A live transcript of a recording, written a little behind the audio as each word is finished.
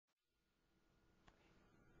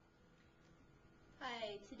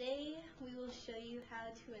Today we will show you how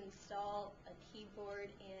to install a keyboard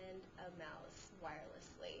and a mouse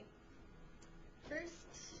wirelessly. First,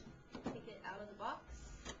 take it out of the box.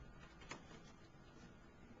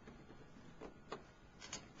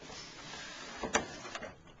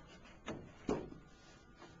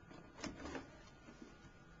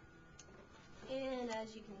 And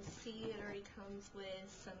as you can see, it already comes with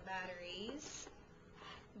some batteries,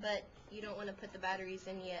 but you don't want to put the batteries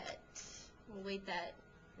in yet. We'll wait that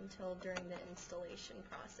until during the installation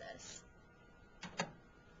process.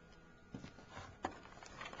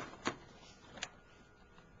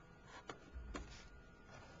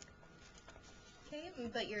 Okay,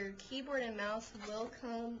 but your keyboard and mouse will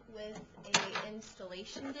come with an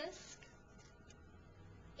installation disc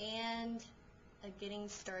and a getting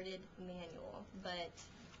started manual, but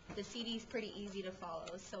the CD is pretty easy to follow,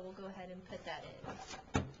 so we'll go ahead and put that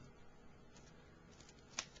in.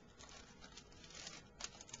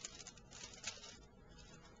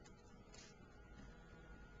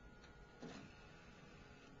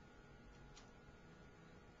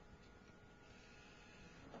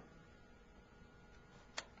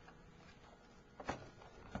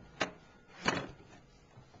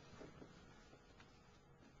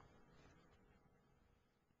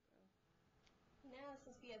 Now,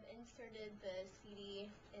 since we have inserted the CD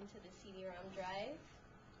into the CD-ROM drive,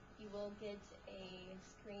 you will get a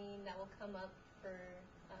screen that will come up for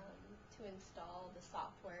to install the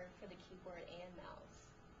software for the keyboard and mouse.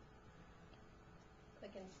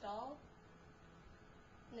 Click Install,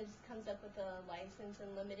 and it just comes up with a license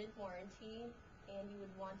and limited warranty, and you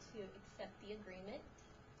would want to accept the agreement.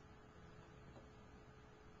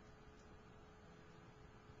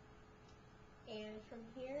 And from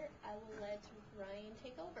here, I will let Ryan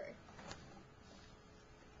take over.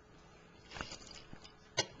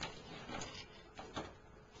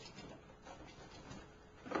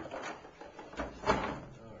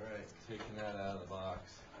 Alright, taking that out of the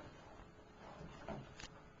box.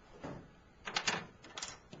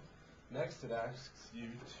 Next, it asks you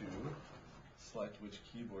to select which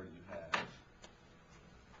keyboard you have.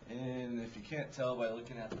 And if you can't tell by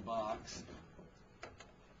looking at the box,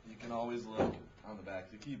 you can always look on the back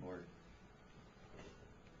of the keyboard.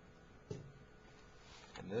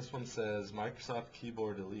 And this one says Microsoft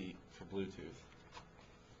Keyboard Elite for Bluetooth.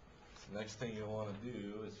 So next thing you'll want to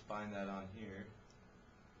do is find that on here.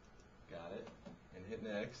 Got it. And hit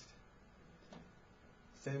Next.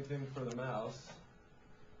 Same thing for the mouse.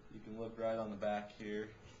 You can look right on the back here.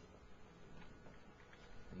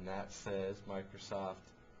 And that says Microsoft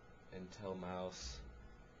Intel Mouse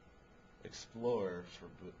Explorer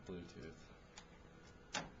for Bluetooth.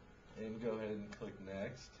 And go ahead and click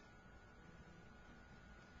Next.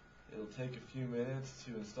 It'll take a few minutes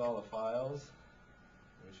to install the files.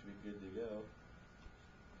 We should be good to go.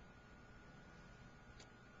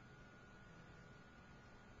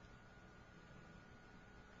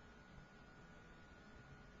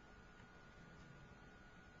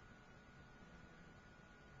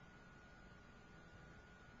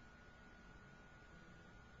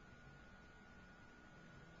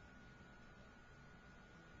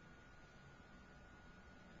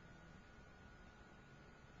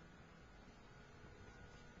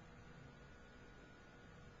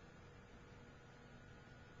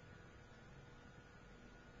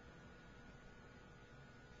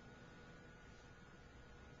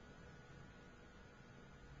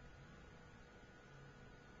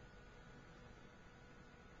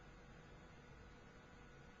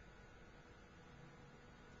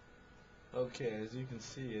 Okay, as you can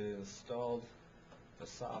see, it installed the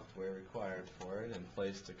software required for it and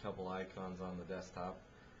placed a couple icons on the desktop.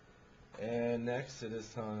 And next, it is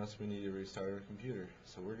telling us we need to restart our computer,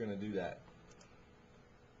 so we're going to do that.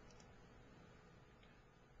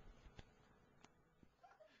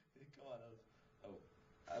 Come on.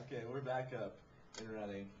 Oh, okay, we're back up and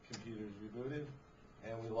running. Computer's rebooted,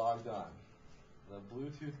 and we logged on. The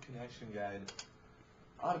Bluetooth connection guide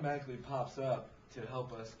automatically pops up to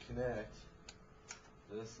help us connect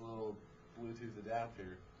this little Bluetooth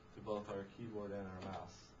adapter to both our keyboard and our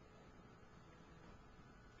mouse.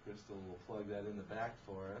 Crystal will plug that in the back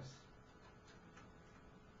for us.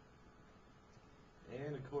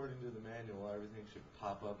 And according to the manual, everything should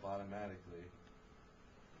pop up automatically.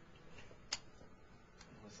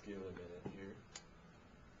 Let's give it a minute here.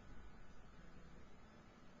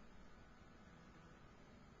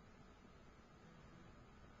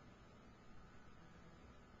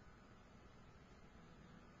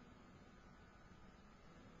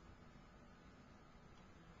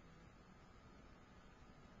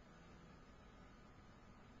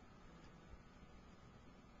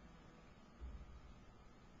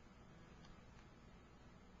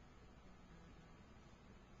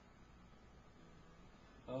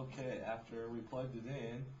 Okay, after we plugged it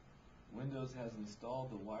in, Windows has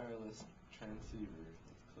installed the wireless transceiver.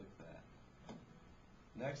 Let's click that.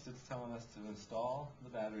 Next, it's telling us to install the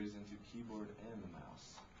batteries into keyboard and the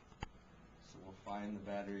mouse. So we'll find the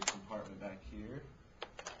battery compartment back here.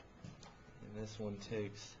 And this one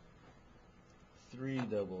takes 3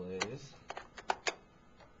 AA's.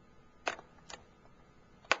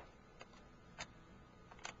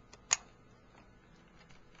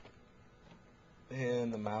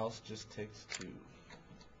 And the mouse just takes 2.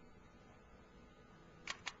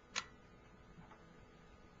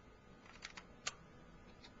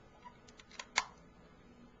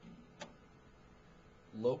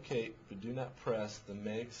 Locate but do not press the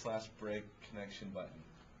make/break connection button.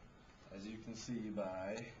 As you can see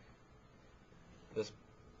by this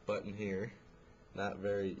button here, not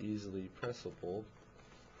very easily pressable.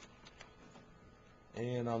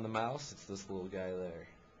 And on the mouse, it's this little guy there.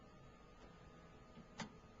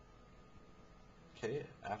 Okay,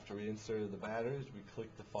 after we inserted the batteries, we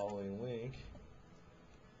click the following link,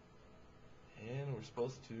 and we're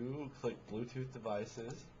supposed to click Bluetooth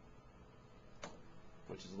devices,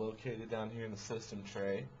 which is located down here in the system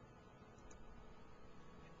tray,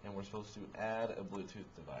 and we're supposed to add a Bluetooth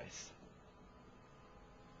device.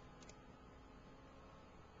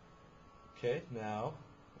 Okay, now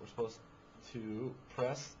we're supposed to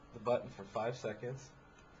press the button for 5 seconds.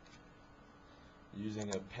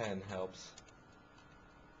 Using a pen helps.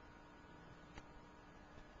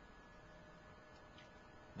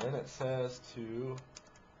 Then it says to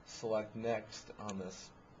select next on this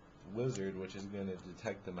wizard, which is going to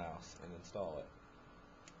detect the mouse and install it.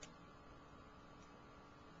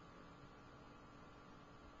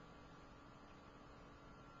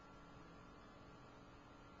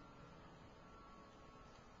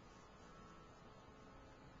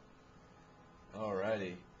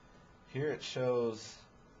 Alrighty, here it shows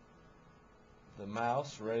the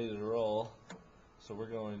mouse ready to roll, so we're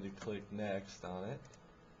going to click next on it.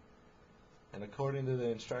 And according to the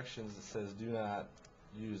instructions, it says do not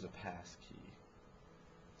use a pass key.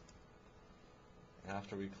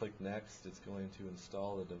 After we click next, it's going to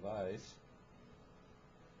install the device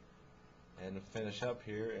and finish up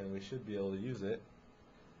here, and we should be able to use it.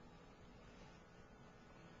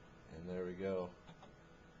 And there we go.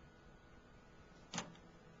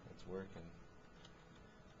 It's working.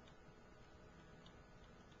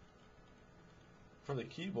 For the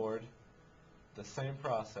keyboard, the same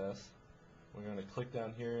process. We're going to click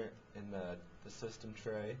down here in the system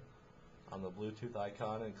tray on the Bluetooth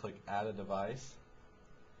icon and click add a device.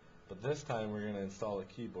 But this time we're going to install the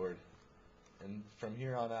keyboard. And from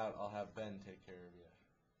here on out, I'll have Ben take care of you.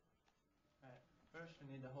 Alright, first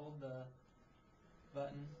we need to hold the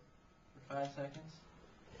button for 5 seconds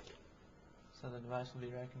so the device will be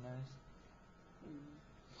recognized.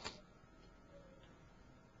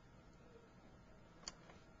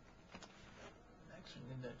 Next we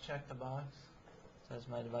need to check the box. It says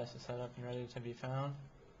my device is set up and ready to be found.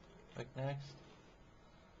 Click next.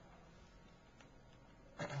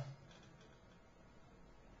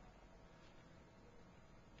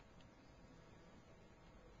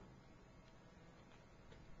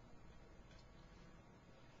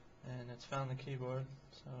 And it's found the keyboard,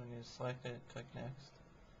 so we need to select it, click next.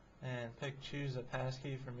 And choose a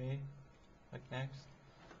passkey for me, click next.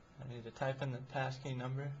 I need to type in the passkey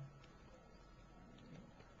number.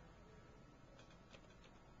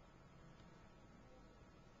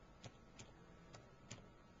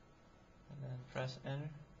 And then press enter.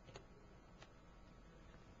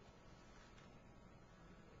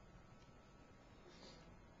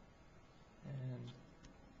 And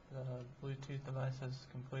the Bluetooth device has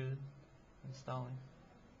completed installing.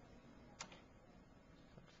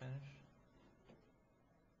 Click finish.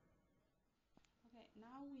 Okay,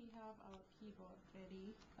 now we have our keyboard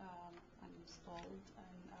ready and installed,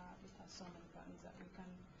 and it has so many buttons that we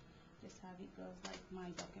can just have it goes like my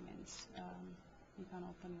documents. You can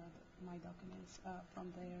open my documents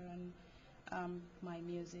from there, and my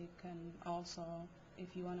music, and also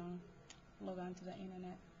if you want to log on to the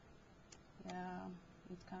internet,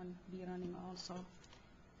 it can be running also.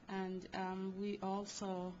 And we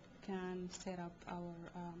also can set up our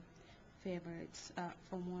favorites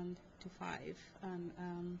from 1 to 5,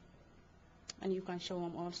 and you can show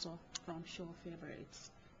them also from show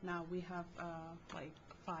favorites. Now we have like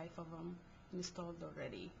 5 of them installed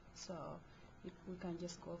already, so we can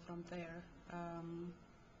just go from there.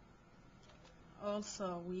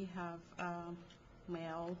 Also we have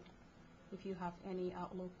mail. If you have any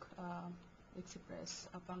Outlook Express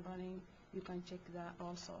up and running, you can check that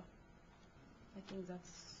also. I think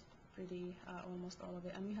that's pretty almost all of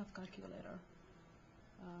it. And we have calculator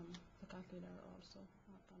the calculator also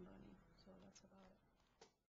up and running. So that's about it.